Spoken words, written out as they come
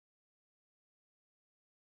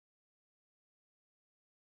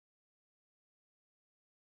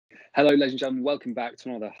Hello, ladies and gentlemen. Welcome back to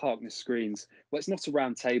another Harkness Screens. Well, it's not a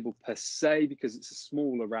round table per se because it's a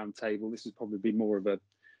smaller round table. This would probably be more of a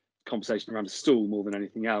conversation around a stool more than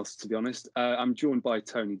anything else, to be honest. I'm joined by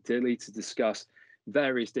Tony Dilley to discuss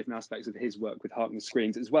various different aspects of his work with Harkness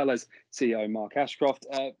Screens, as well as CEO Mark Ashcroft.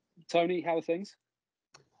 Tony, how are things?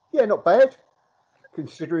 Yeah, not bad,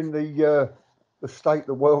 considering the state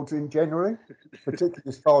the world's in generally, particularly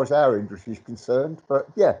as far as our industry is concerned. But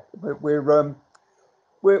yeah, we're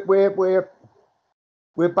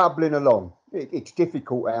bubbling along. It's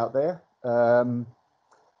difficult out there.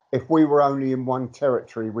 If we were only in one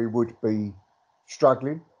territory, we would be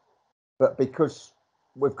struggling. But because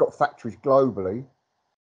we've got factories globally,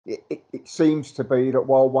 it seems to be that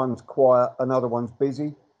while one's quiet, another one's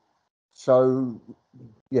busy. So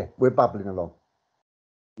yeah, we're bubbling along.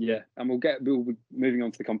 Yeah, and we'll be moving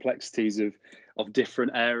on to the complexities of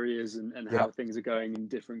different areas and how things are going in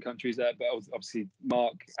different countries there. But obviously,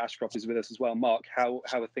 Mark Ashcroft is with us as well. Mark, how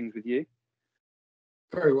are things with you?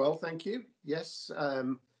 Very well, thank you. Yes,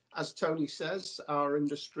 as Tony says, our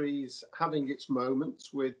industry's having its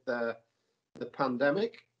moments with the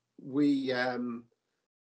pandemic. We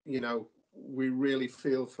really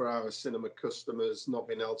feel for our cinema customers not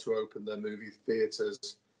being able to open their movie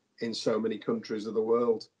theatres in so many countries of the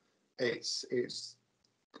world. It's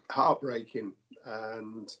heartbreaking,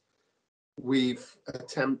 and we've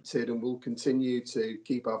attempted and will continue to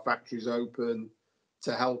keep our factories open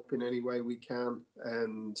to help in any way we can.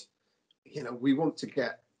 And we want to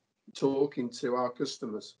get talking to our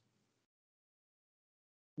customers.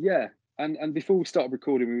 Yeah, and before we started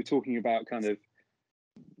recording, we were talking about kind of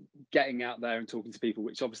getting out there and talking to people,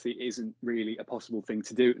 which obviously isn't really a possible thing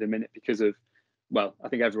to do at the minute because of, well, I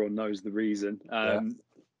think everyone knows the reason.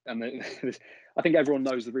 And I think everyone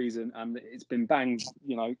knows the reason, and it's been banged,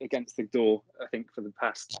 against the door, I think, for the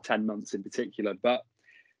past 10 months in particular. But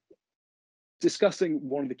discussing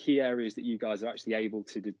one of the key areas that you guys are actually able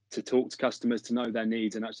to talk to customers, to know their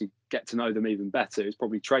needs and actually get to know them even better is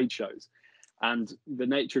probably trade shows. And the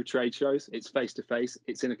nature of trade shows, it's face-to-face,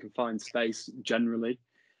 it's in a confined space generally.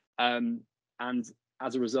 And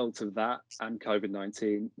as a result of that and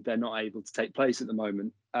COVID-19, they're not able to take place at the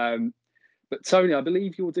moment. But Tony, I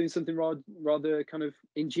believe you're doing something rather kind of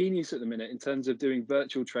ingenious at the minute in terms of doing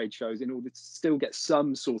virtual trade shows in order to still get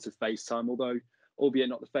some sort of face time, albeit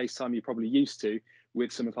not the face time you're probably used to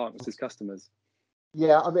with some of Harkness's customers.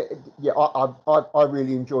 Yeah, I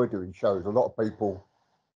really enjoy doing shows. A lot of people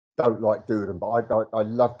don't like doing them, but I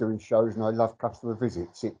love doing shows and I love customer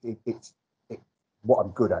visits. It's what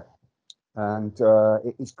I'm good at. And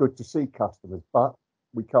it's good to see customers, but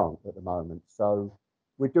we can't at the moment. So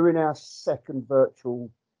we're doing our second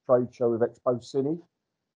virtual trade show with Expo Cine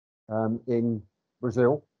in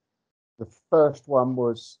Brazil. The first one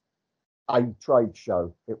was a trade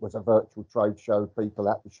show. It was a virtual trade show, people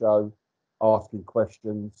at the show asking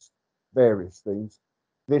questions, various things.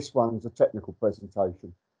 This one's a technical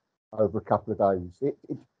presentation over a couple of days.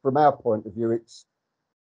 From our point of view, it's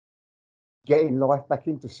getting life back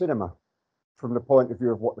into cinema, from the point of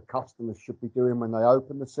view of what the customers should be doing when they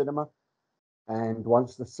open the cinema, and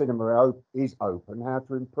once the cinema is open, how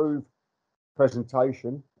to improve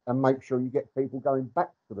presentation and make sure you get people going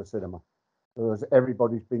back to the cinema, because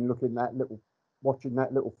everybody's been watching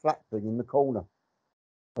that little flat thing in the corner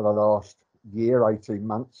for the last year, 18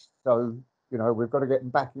 months. So we've got to get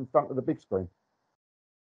them back in front of the big screen.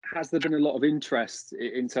 Has there been a lot of interest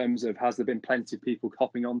in terms of, has there been plenty of people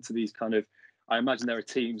hopping onto these kind of, I imagine they're a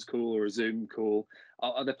Teams call or a Zoom call.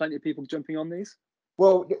 Are there plenty of people jumping on these?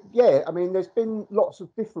 Well, yeah, I mean, there's been lots of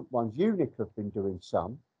different ones. UNIC have been doing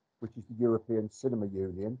some, which is the European Cinema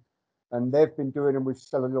Union, and they've been doing them with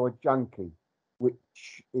Celluloid Junkie,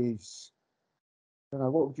 which is, I don't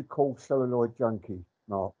know, what would you call Celluloid Junkie,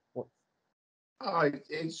 Mark?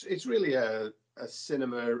 It's really a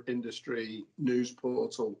cinema industry news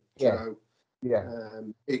portal. Yeah.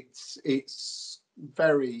 It's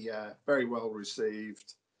very very well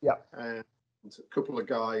received. Yeah. And a couple of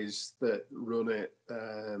guys that run it,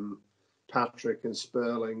 Patrick and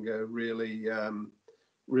Sperling, are really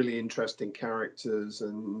really interesting characters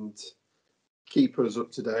and keep us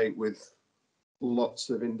up to date with lots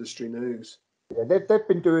of industry news. Yeah, they've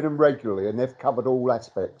been doing them regularly, and they've covered all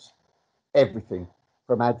aspects, everything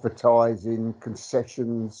from advertising,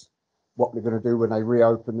 concessions, what they're going to do when they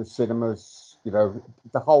reopen the cinemas,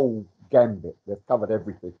 the whole gambit. They've covered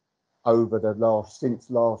everything over since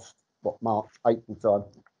last March, April time,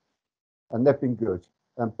 and they've been good.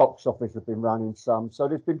 And box office have been running some, so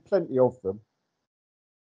there's been plenty of them.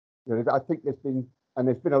 I think there's been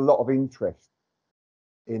a lot of interest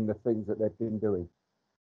in the things that they've been doing.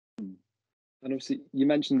 And obviously, you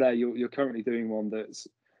mentioned there you're currently doing one that's,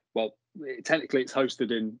 well, technically it's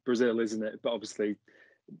hosted in Brazil, isn't it? But obviously,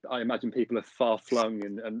 I imagine people are far flung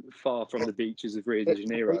and far from the beaches of Rio de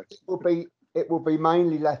Janeiro. It will be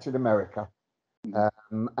mainly Latin America,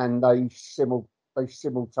 and they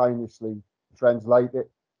simultaneously translate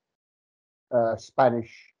it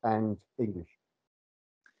Spanish and English.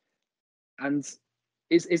 And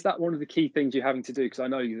is that one of the key things you're having to do? Because I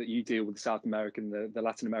know that you deal with the South American, the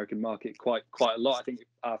Latin American market quite a lot. I think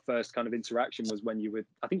our first kind of interaction was when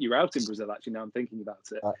I think you were out in Brazil, actually, now I'm thinking about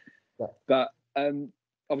it. Yeah. But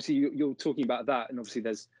obviously you're talking about that, and obviously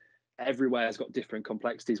everywhere has got different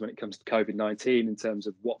complexities when it comes to COVID-19 in terms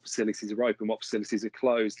of what facilities are open, what facilities are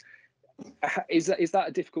closed. Is that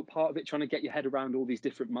a difficult part of it, trying to get your head around all these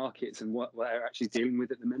different markets and what they're actually dealing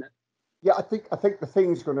with at the minute? Yeah, I think the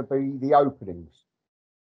thing's going to be the openings.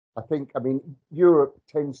 I mean, Europe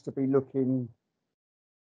tends to be looking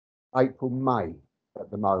April, May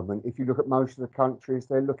at the moment. If you look at most of the countries,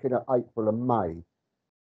 they're looking at April and May.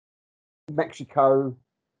 Mexico,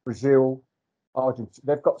 Brazil, Argentina,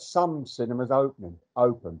 they've got some cinemas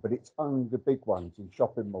open, but it's only the big ones in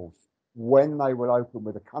shopping malls. When they will open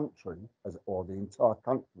with a country, or the entire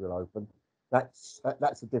country will open, that's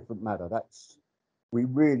a different matter. We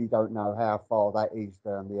really don't know how far that is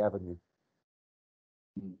down the avenue.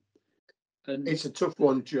 It's a tough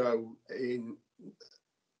one, Joe. In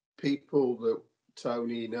people that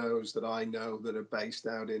Tony knows, that I know, that are based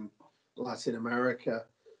out in Latin America,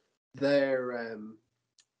 they're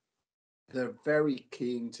very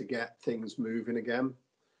keen to get things moving again,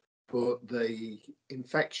 but the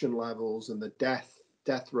infection levels and the death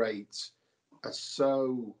rates are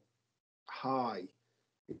so high.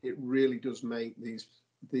 It really does make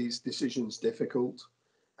these decisions difficult.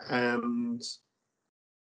 And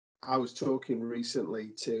I was talking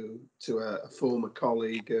recently to a former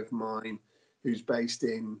colleague of mine who's based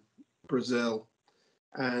in Brazil,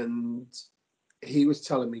 and he was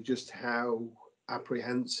telling me just how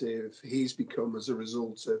apprehensive he's become as a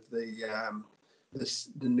result of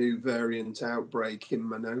the new variant outbreak in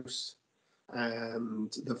Manaus,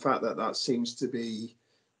 and the fact that seems to be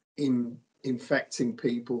infecting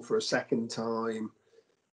people for a second time,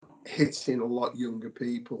 hitting a lot younger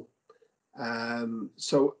people.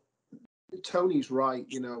 So Tony's right,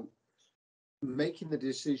 making the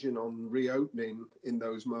decision on reopening in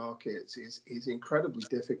those markets is incredibly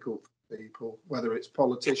difficult for people, whether it's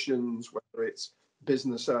politicians, whether it's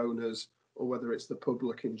business owners, or whether it's the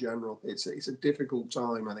public in general. It's a difficult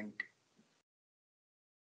time, I think.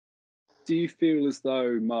 Do you feel as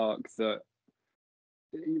though, Mark, that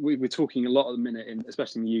we're talking a lot at the minute,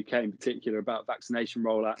 especially in the UK in particular, about vaccination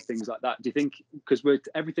rollout, things like that? Do you think, because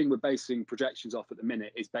everything we're basing projections off at the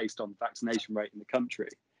minute is based on vaccination rate in the country,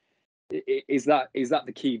 is that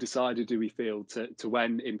the key decider, do we feel, to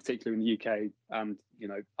when, in particular in the UK and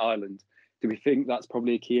Ireland, do we think that's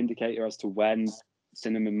probably a key indicator as to when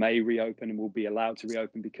cinema may reopen and will be allowed to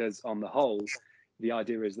reopen? Because on the whole, the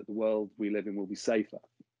idea is that the world we live in will be safer.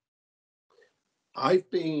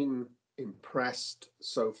 I've been impressed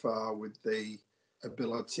so far with the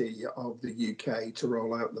ability of the UK to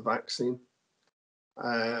roll out the vaccine.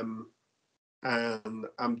 And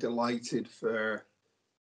I'm delighted for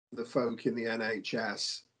the folk in the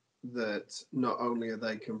NHS that not only are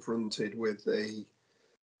they confronted with the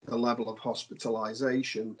level of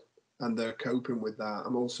hospitalisation and they're coping with that,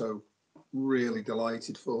 I'm also really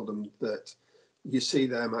delighted for them that you see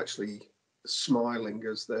them actually smiling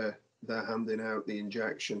as they're handing out the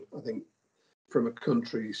injection. I think from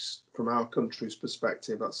our country's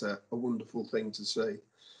perspective, that's a wonderful thing to see.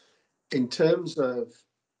 In terms of,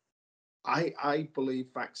 I believe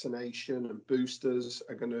vaccination and boosters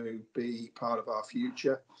are going to be part of our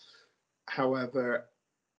future. However,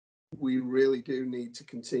 we really do need to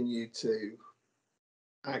continue to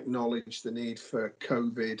acknowledge the need for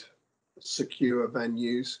COVID secure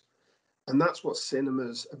venues. And that's what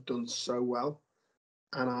cinemas have done so well.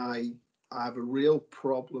 And I have a real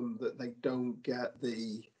problem that they don't get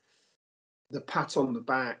the pat on the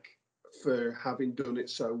back for having done it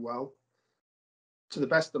so well. To the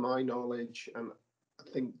best of my knowledge, and I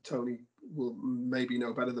think Tony will maybe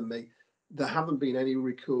know better than me, there haven't been any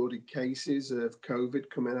recorded cases of COVID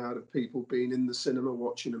coming out of people being in the cinema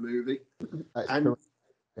watching a movie. That's correct.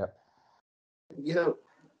 Yeah.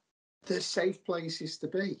 They're safe places to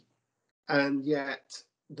be. And yet,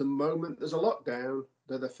 the moment there's a lockdown,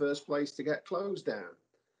 they're the first place to get closed down.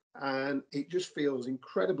 And it just feels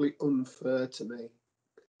incredibly unfair to me.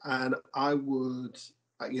 And I would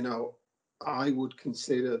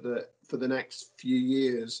consider that for the next few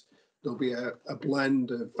years, there'll be a blend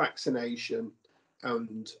of vaccination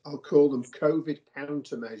and I'll call them COVID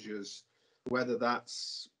countermeasures, whether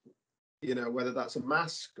that's, whether that's a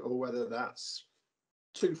mask or whether that's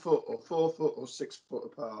 2 foot or 4 foot or 6 foot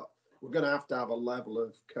apart. We're going to have a level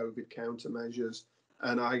of COVID countermeasures.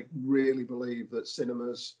 And I really believe that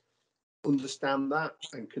cinemas understand that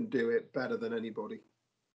and can do it better than anybody.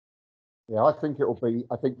 Yeah, I think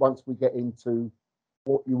once we get into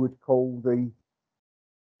what you would call the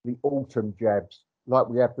autumn jabs, like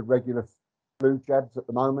we have the regular flu jabs at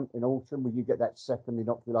the moment in autumn, where you get that second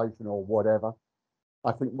inoculation or whatever.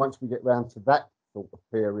 I think once we get round to that sort of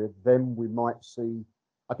period, then we might see,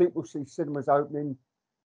 I think we'll see cinemas opening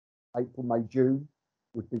April, May, June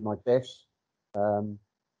would be my guess. In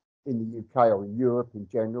the UK or in Europe in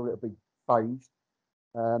general, it'll be phased.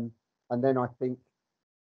 And then I think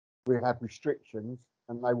we'll have restrictions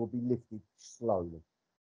and they will be lifted slowly.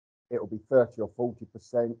 It'll be 30 or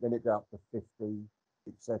 40%, then it go up to 50,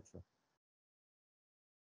 etc.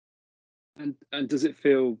 And does it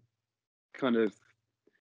feel kind of,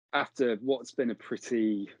 after what's been a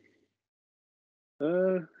pretty,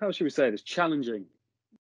 how should we say this, challenging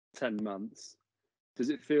 10 months, does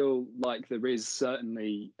it feel like there is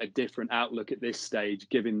certainly a different outlook at this stage,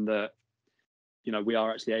 given that, we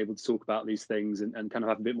are actually able to talk about these things and kind of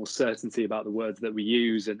have a bit more certainty about the words that we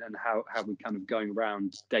use and how we're kind of going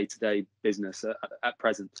around day-to-day business at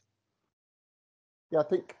present? Yeah, I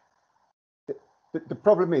think the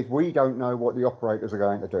problem is we don't know what the operators are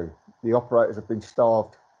going to do. The operators have been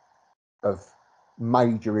starved of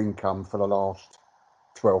major income for the last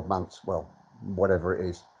 12 months. Well, whatever it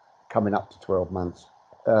is, coming up to 12 months.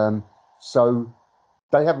 So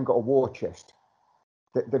they haven't got a war chest.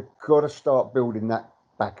 They've got to start building that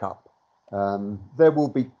back up. There will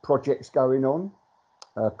be projects going on,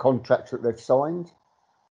 contracts that they've signed,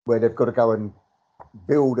 where they've got to go and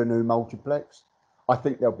build a new multiplex. I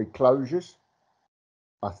think there'll be closures.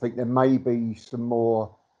 I think there may be some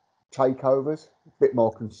more takeovers, a bit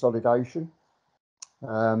more consolidation.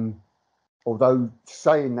 Although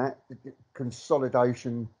saying that,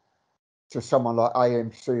 consolidation to someone like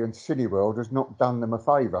AMC and Cineworld has not done them a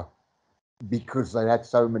favour because they had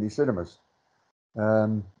so many cinemas.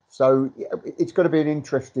 So it's going to be an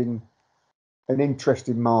interesting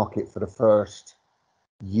market for the first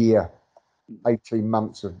year, 18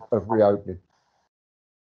 months of reopening.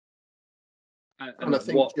 And I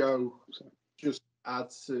think, Joe, just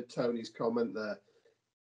adds to Tony's comment there,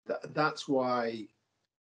 that's why,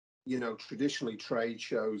 traditionally trade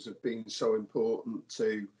shows have been so important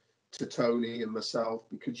to Tony and myself,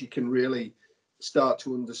 because you can really start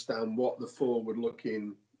to understand what the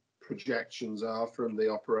forward-looking projections are from the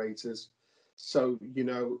operators. So,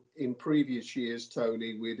 in previous years,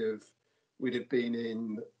 Tony, we'd have been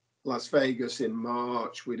in Las Vegas in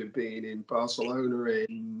March, we'd have been in Barcelona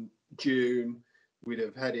in June, we'd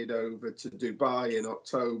have headed over to Dubai in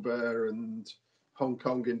October and Hong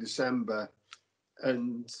Kong in December.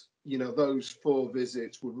 And, those 4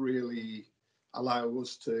 visits would really allow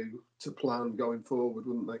us to plan going forward,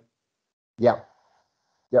 wouldn't they? Yep.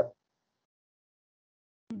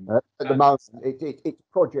 At the moment, it's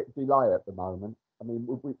project delay at the moment. I mean,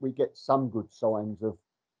 we get some good signs of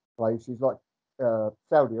places like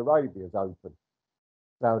Saudi Arabia's open.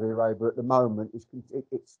 Saudi Arabia at the moment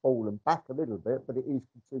it's fallen back a little bit, but it is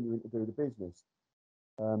continuing to do the business.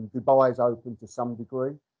 Dubai is open to some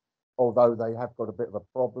degree, although they have got a bit of a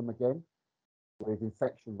problem again with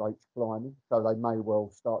infection rates climbing, so they may well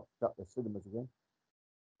start to shut their cinemas again.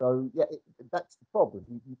 So yeah, that's the problem.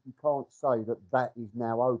 You can't say that is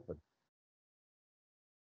now open.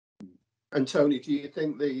 And Tony, do you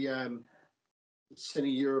think the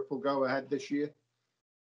Cine Europe will go ahead this year?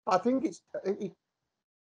 I think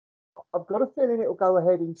I've got a feeling it'll go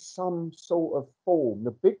ahead in some sort of form. The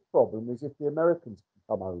big problem is if the Americans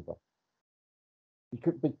can come over. It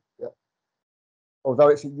could be, although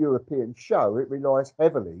it's a European show, it relies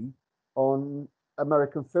heavily on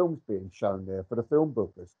American films being shown there for the film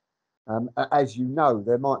bookers. As you know,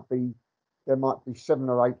 there might be 7,000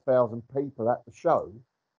 or 8,000 people at the show,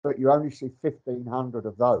 but you only see 1,500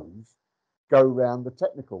 of those go round the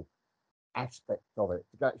technical aspect of it,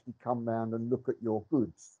 to actually come round and look at your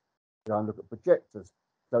goods, go and look at projectors.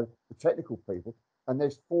 So the technical people, and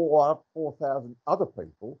there's 4,000 other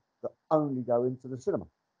people that only go into the cinema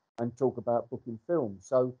and talk about booking films.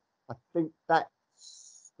 So I think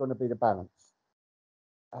that's going to be the balance.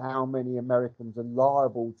 How many Americans are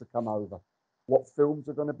liable to come over? What films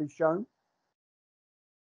are going to be shown?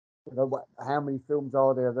 How many films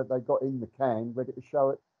are there that they got in the can ready to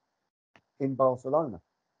show it in Barcelona?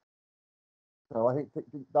 So I think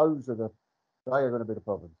those are they are going to be the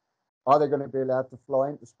problems. Are they going to be allowed to fly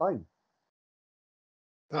into Spain?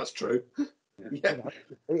 That's true. Yeah.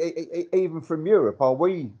 Even from Europe, are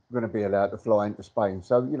we going to be allowed to fly into Spain?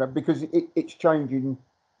 So, you know, because it's changing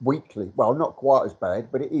weekly. Well, not quite as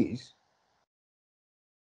bad, but it is.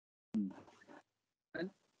 And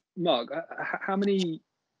Mark, how many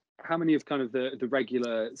of kind of the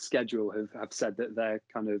regular schedule have said that they're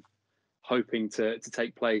kind of hoping to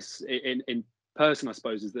take place in person? I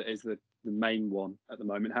suppose is the main one at the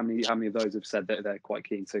moment. How many of those have said that they're quite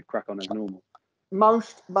keen to crack on as normal?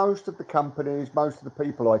 Most of the companies, most of the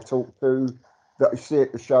people I talk to that I see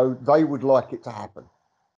at the show, they would like it to happen.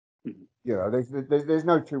 Mm-hmm. You know, there's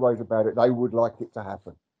no two ways about it. They would like it to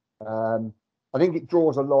happen. I think it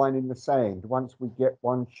draws a line in the sand. Once we get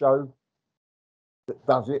one show that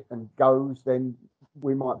does it and goes, then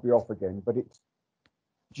we might be off again. But it's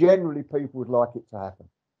generally people would like it to happen.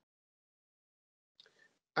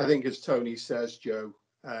 I think, as Tony says, Joe,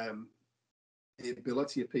 the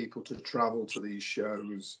ability of people to travel to these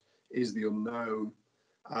shows is the unknown.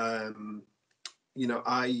 You know,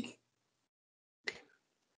 I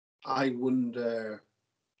wonder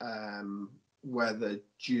whether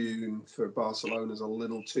June for Barcelona is a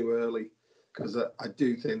little too early, because I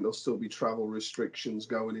do think there'll still be travel restrictions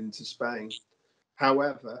going into Spain.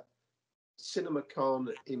 However,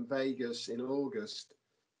 CinemaCon in Vegas in August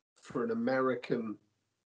for an American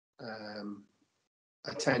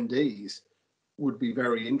attendees would be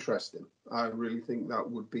very interesting. I really think that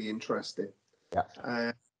would be interesting.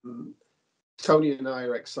 Yeah. Tony and I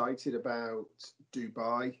are excited about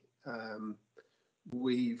Dubai.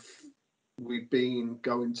 We've been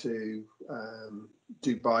going to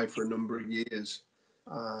Dubai for a number of years.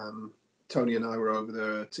 Tony and I were over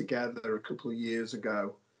there together a couple of years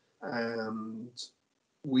ago, and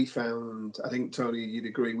we found, I think, Tony, you'd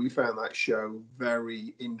agree, we found that show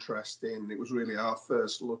very interesting. It was really our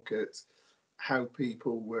first look at how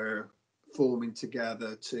people were forming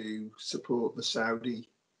together to support the Saudi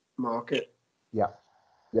market. Yeah,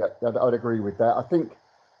 I'd agree with that. I think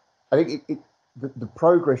the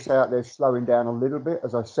progress out there is slowing down a little bit,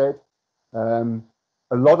 as I said.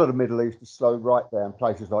 A lot of the Middle East is slowed right down.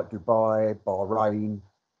 Places like Dubai, Bahrain,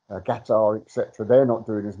 Qatar, etc. They're not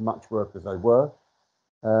doing as much work as they were.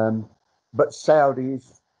 But Saudi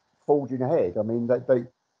is forging ahead. I mean, they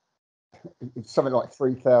it's something like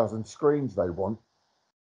 3,000 screens they want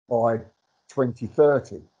by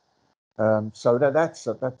 2030. So that's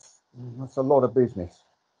a lot of business.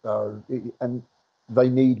 So and they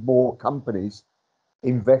need more companies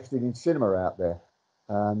invested in cinema out there.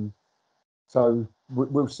 So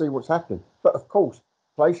we'll see what's happening. But of course,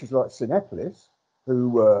 places like Cinepolis, who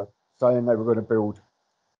were saying they were going to build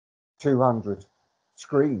 200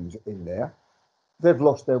 screens in there, they've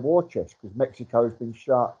lost their war chest because Mexico's been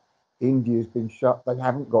shut, India's been shut. They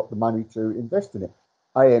haven't got the money to invest in it.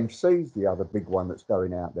 AMC's the other big one that's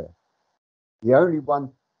going out there. The only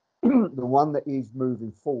one, the one that is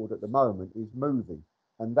moving forward at the moment is Movie,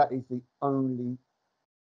 and that is the only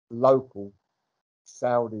local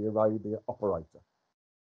Saudi Arabia operator.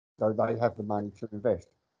 So they have the money to invest.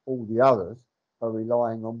 All the others are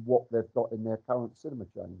relying on what they've got in their current cinema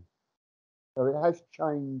chain. So it has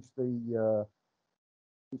changed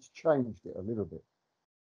it's changed it a little bit.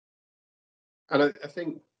 And I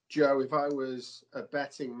think, Joe, if I was a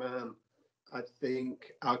betting man, I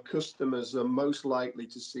think our customers are most likely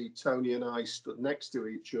to see Tony and I stood next to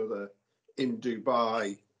each other in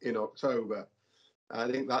Dubai in October. I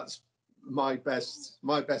think that's my best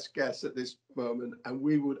guess at this moment. And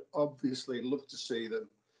we would obviously love to see them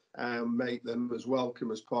and make them as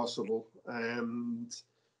welcome as possible, and,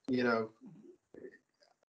 you know,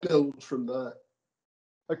 build from there.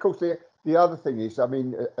 Of course, the other thing is, I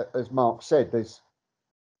mean, as Mark said, there's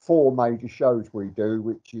 4 major shows we do,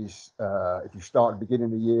 which is, if you start at the beginning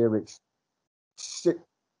of the year, it's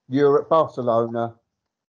Europe, Barcelona,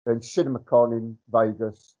 then CinemaCon in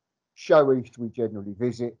Vegas, Show East we generally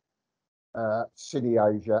visit,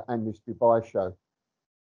 Cine Asia, and this Dubai show.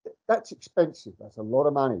 That's expensive. That's a lot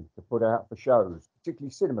of money to put out for shows,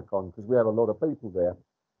 particularly CinemaCon, because we have a lot of people there,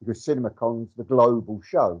 because CinemaCon's the global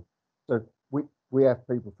show. So we have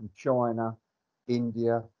people from China,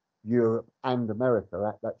 India, Europe, and America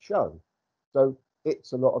at that show. So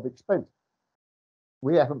it's a lot of expense.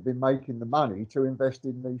 We haven't been making the money to invest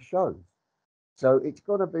in these shows. So it's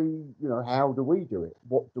got to be, you know, how do we do it?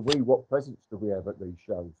 What presence do we have at these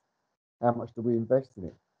shows? How much do we invest in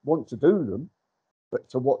it? Want to do them, but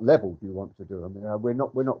to what level do you want to do them? You know, we're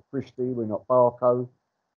not Christie, we're not Barco,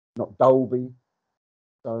 not Dolby.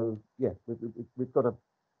 So yeah, we've got to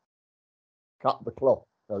cut the cloth,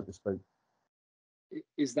 so to speak.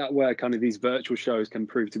 Is that where kind of these virtual shows can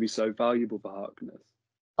prove to be so valuable for Harkness?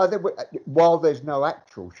 I think while there's no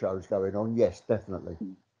actual shows going on, yes, definitely,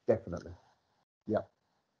 definitely, yeah.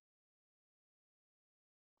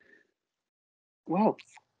 Well,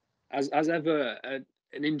 as ever, an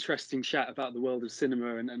interesting chat about the world of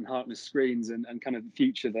cinema and Harkness Screens and kind of the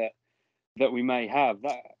future that we may have.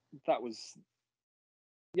 That was,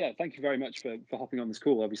 yeah. Thank you very much for hopping on this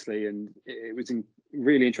call, obviously, and it was a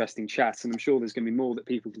really interesting chat. And I'm sure there's going to be more that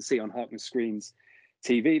people can see on Harkness Screens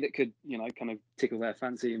TV that could, kind of tickle their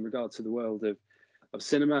fancy in regard to the world of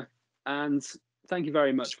cinema. And thank you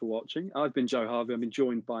very much for watching. I've been Joe Harvey. I've been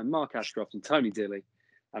joined by Mark Ashcroft and Tony Dilley,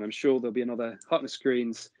 and I'm sure there'll be another Harkness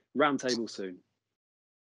Screens Round Table soon.